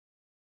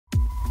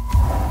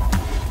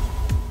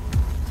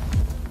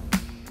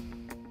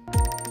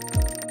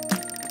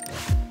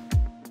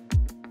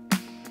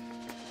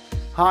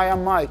Hi,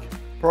 I'm Mike,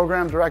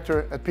 Program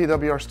Director at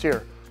PWR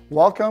Steer.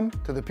 Welcome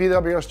to the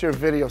PWR Steer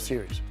video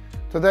series.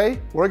 Today,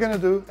 we're going to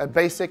do a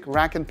basic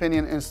rack and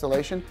pinion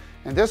installation,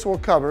 and this will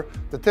cover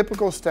the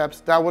typical steps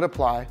that would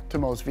apply to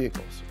most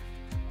vehicles.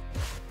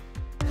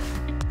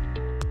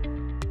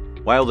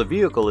 While the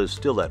vehicle is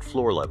still at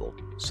floor level,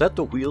 set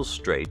the wheels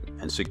straight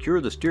and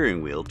secure the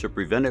steering wheel to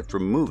prevent it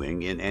from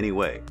moving in any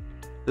way.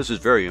 This is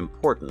very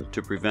important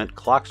to prevent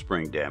clock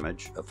spring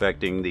damage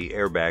affecting the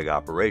airbag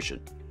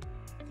operation.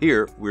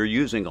 Here, we're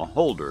using a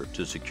holder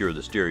to secure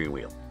the steering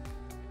wheel.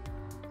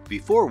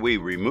 Before we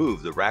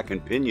remove the rack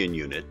and pinion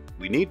unit,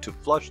 we need to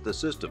flush the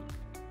system.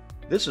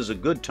 This is a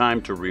good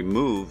time to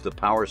remove the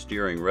power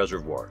steering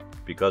reservoir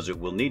because it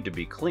will need to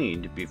be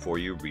cleaned before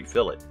you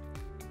refill it.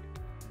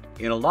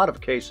 In a lot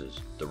of cases,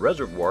 the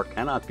reservoir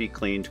cannot be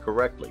cleaned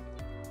correctly.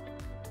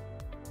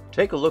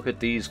 Take a look at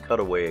these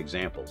cutaway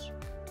examples.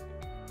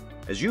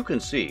 As you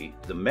can see,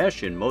 the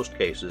mesh in most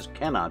cases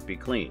cannot be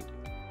cleaned.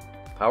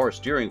 Power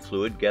steering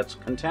fluid gets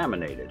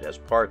contaminated as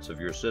parts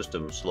of your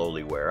system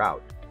slowly wear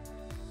out.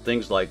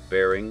 Things like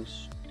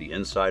bearings, the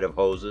inside of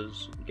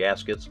hoses,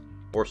 gaskets,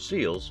 or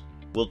seals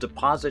will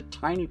deposit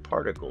tiny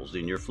particles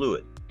in your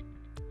fluid.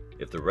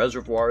 If the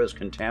reservoir is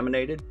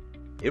contaminated,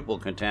 it will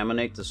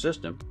contaminate the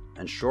system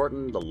and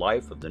shorten the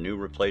life of the new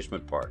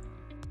replacement part.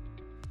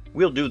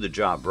 We'll do the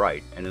job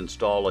right and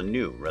install a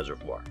new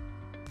reservoir.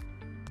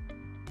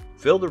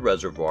 Fill the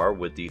reservoir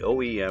with the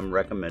OEM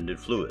recommended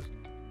fluid.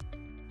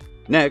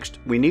 Next,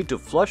 we need to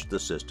flush the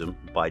system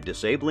by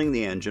disabling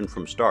the engine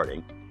from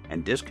starting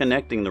and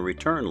disconnecting the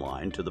return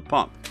line to the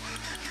pump.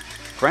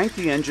 Crank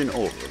the engine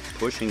over,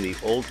 pushing the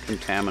old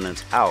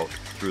contaminants out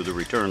through the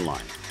return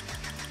line.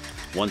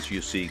 Once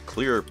you see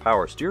clear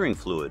power steering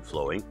fluid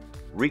flowing,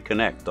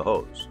 reconnect the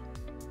hose.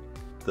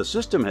 The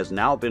system has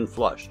now been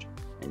flushed,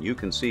 and you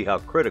can see how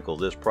critical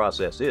this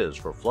process is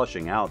for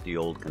flushing out the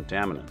old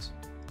contaminants.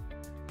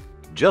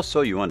 Just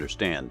so you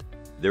understand,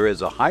 there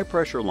is a high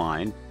pressure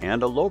line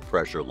and a low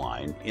pressure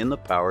line in the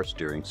power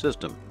steering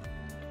system.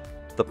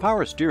 The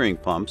power steering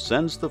pump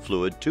sends the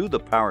fluid to the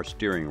power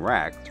steering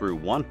rack through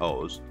one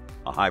hose,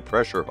 a high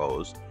pressure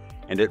hose,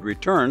 and it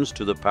returns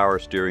to the power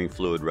steering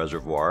fluid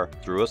reservoir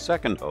through a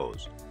second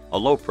hose, a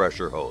low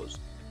pressure hose.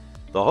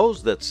 The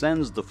hose that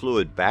sends the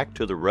fluid back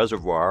to the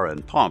reservoir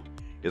and pump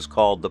is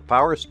called the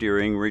power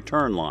steering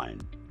return line.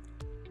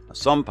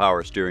 Some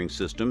power steering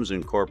systems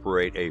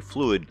incorporate a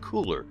fluid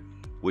cooler,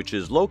 which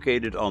is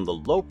located on the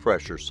low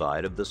pressure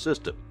side of the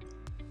system.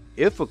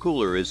 If a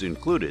cooler is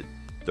included,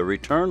 the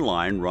return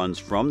line runs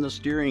from the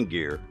steering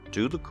gear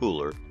to the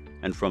cooler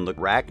and from the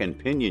rack and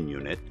pinion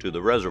unit to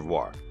the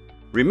reservoir.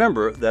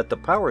 Remember that the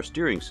power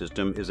steering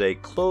system is a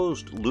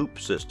closed loop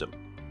system,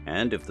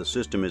 and if the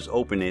system is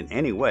open in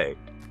any way,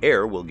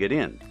 air will get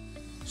in.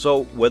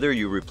 So whether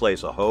you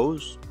replace a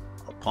hose,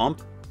 a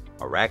pump,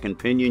 a rack and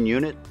pinion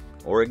unit,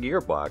 or a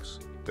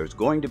gearbox, there's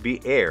going to be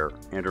air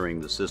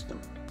entering the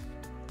system.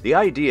 The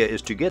idea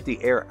is to get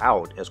the air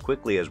out as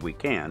quickly as we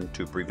can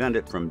to prevent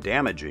it from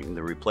damaging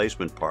the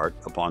replacement part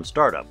upon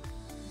startup.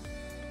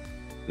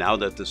 Now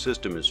that the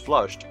system is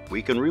flushed,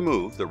 we can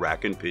remove the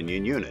rack and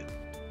pinion unit.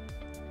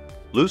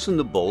 Loosen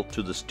the bolt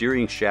to the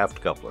steering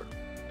shaft coupler.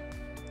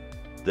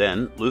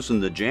 Then loosen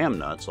the jam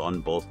nuts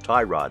on both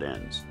tie rod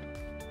ends.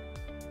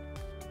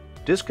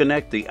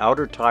 Disconnect the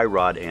outer tie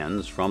rod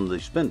ends from the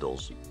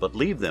spindles, but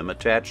leave them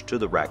attached to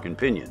the rack and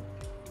pinion.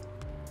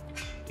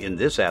 In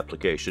this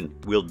application,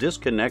 we'll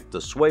disconnect the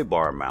sway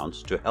bar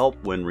mounts to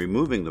help when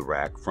removing the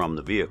rack from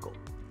the vehicle.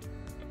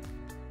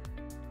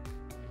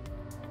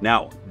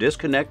 Now,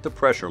 disconnect the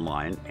pressure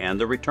line and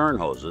the return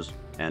hoses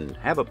and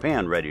have a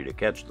pan ready to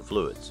catch the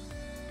fluids.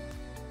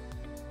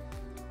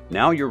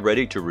 Now you're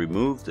ready to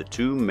remove the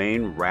two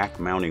main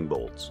rack mounting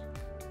bolts.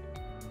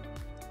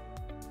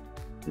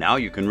 Now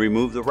you can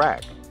remove the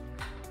rack.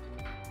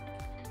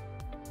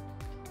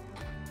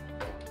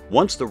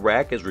 Once the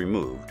rack is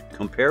removed,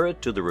 compare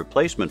it to the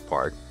replacement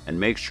part and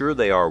make sure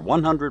they are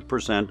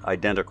 100%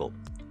 identical.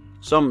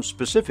 Some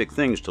specific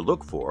things to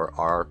look for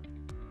are: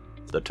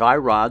 the tie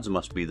rods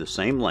must be the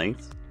same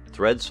length,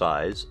 thread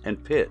size,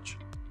 and pitch.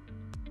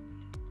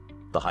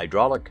 The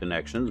hydraulic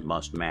connections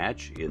must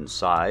match in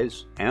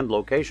size and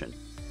location.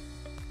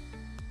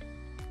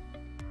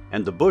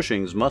 And the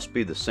bushings must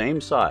be the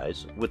same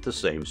size with the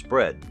same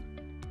spread.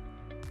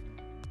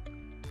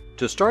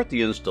 To start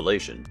the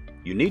installation,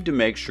 you need to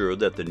make sure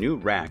that the new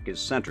rack is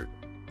centered.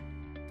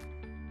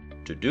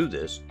 To do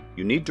this,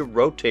 you need to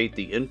rotate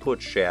the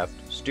input shaft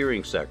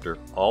steering sector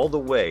all the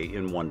way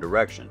in one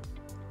direction.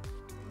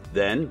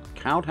 Then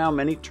count how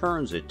many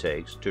turns it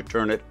takes to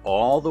turn it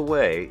all the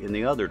way in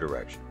the other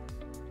direction.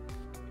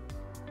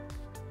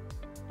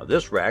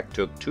 This rack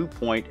took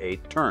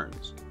 2.8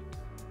 turns.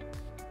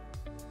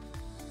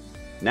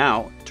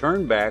 Now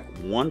turn back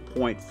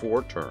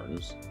 1.4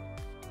 turns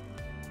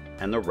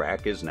and the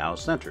rack is now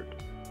centered.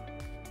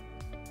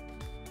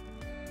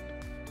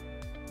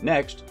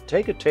 Next,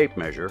 take a tape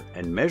measure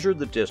and measure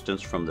the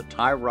distance from the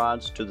tie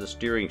rods to the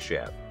steering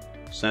shaft,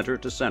 center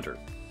to center.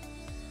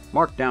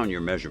 Mark down your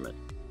measurement.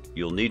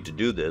 You'll need to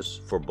do this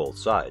for both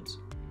sides.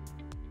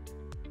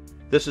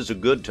 This is a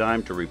good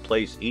time to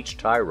replace each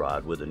tie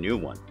rod with a new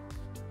one.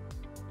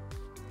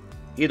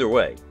 Either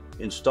way,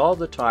 install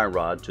the tie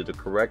rod to the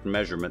correct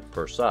measurement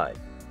per side.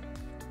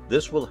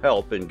 This will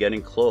help in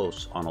getting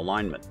close on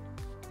alignment.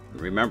 And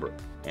remember,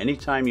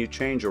 anytime you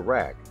change a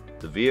rack,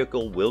 the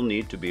vehicle will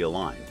need to be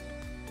aligned.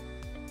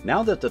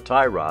 Now that the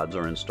tie rods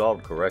are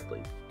installed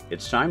correctly,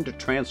 it's time to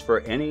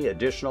transfer any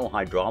additional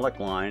hydraulic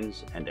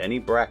lines and any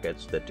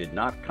brackets that did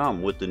not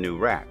come with the new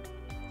rack.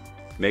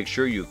 Make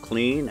sure you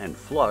clean and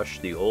flush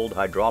the old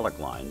hydraulic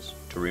lines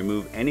to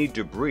remove any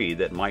debris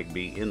that might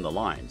be in the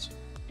lines.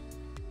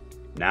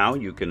 Now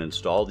you can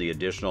install the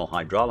additional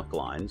hydraulic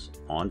lines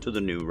onto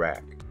the new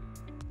rack.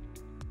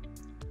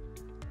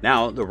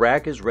 Now the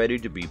rack is ready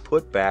to be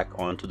put back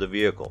onto the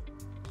vehicle.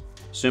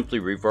 Simply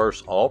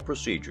reverse all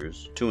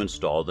procedures to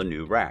install the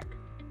new rack.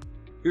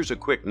 Here's a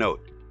quick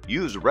note.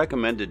 Use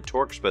recommended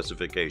torque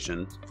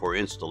specifications for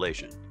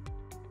installation.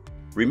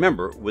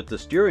 Remember, with the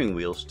steering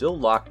wheel still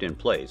locked in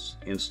place,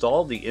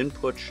 install the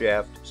input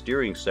shaft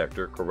steering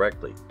sector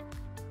correctly.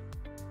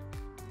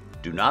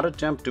 Do not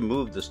attempt to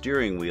move the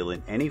steering wheel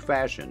in any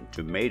fashion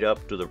to mate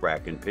up to the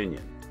rack and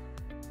pinion.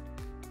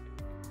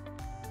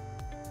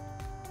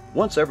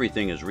 Once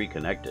everything is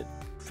reconnected,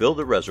 fill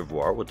the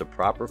reservoir with the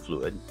proper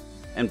fluid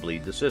and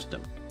bleed the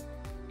system.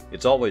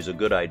 It's always a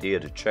good idea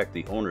to check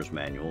the owner's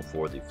manual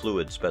for the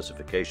fluid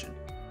specification.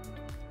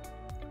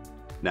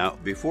 Now,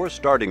 before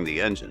starting the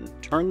engine,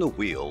 turn the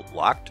wheel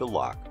lock to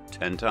lock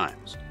 10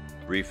 times.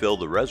 Refill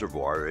the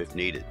reservoir if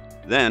needed.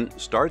 Then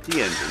start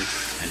the engine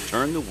and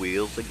turn the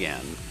wheels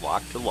again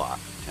lock to lock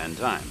 10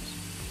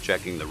 times,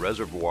 checking the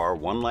reservoir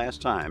one last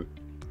time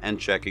and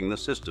checking the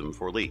system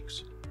for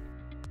leaks.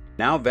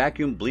 Now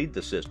vacuum bleed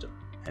the system,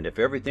 and if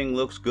everything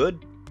looks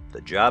good,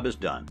 the job is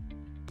done.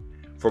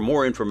 For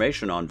more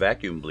information on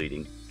vacuum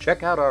bleeding,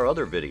 check out our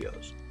other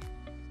videos.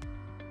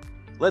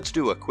 Let's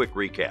do a quick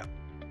recap.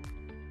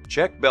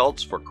 Check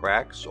belts for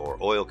cracks or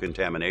oil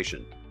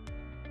contamination.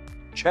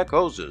 Check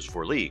hoses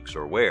for leaks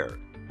or wear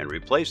and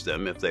replace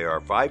them if they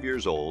are 5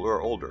 years old or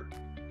older.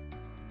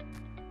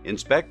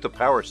 Inspect the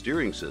power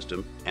steering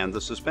system and the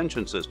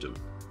suspension system.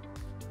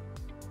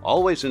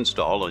 Always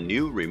install a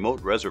new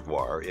remote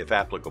reservoir if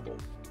applicable.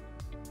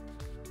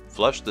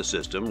 Flush the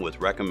system with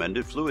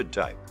recommended fluid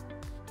type.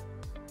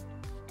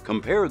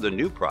 Compare the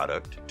new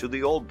product to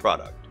the old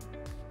product.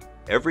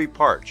 Every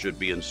part should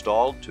be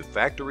installed to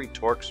factory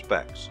torque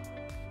specs.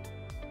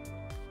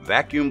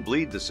 Vacuum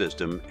bleed the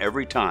system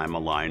every time a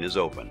line is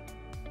open.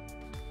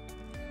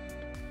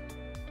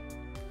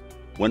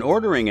 When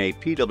ordering a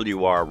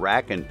PWR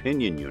rack and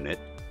pinion unit,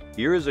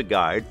 here is a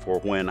guide for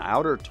when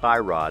outer tie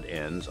rod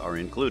ends are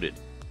included.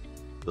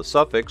 The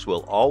suffix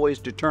will always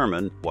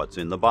determine what's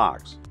in the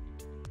box.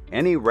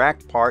 Any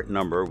rack part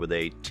number with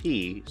a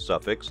T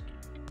suffix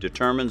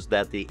determines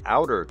that the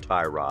outer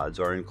tie rods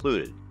are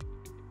included.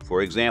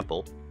 For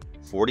example,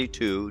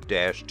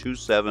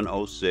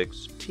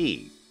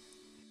 42-2706T.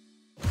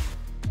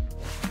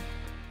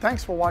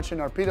 Thanks for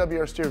watching our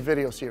PWR Steer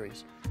video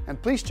series,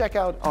 and please check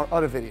out our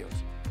other videos.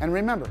 And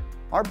remember,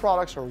 our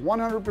products are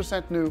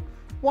 100% new,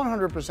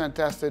 100%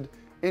 tested,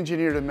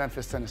 engineered in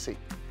Memphis, Tennessee.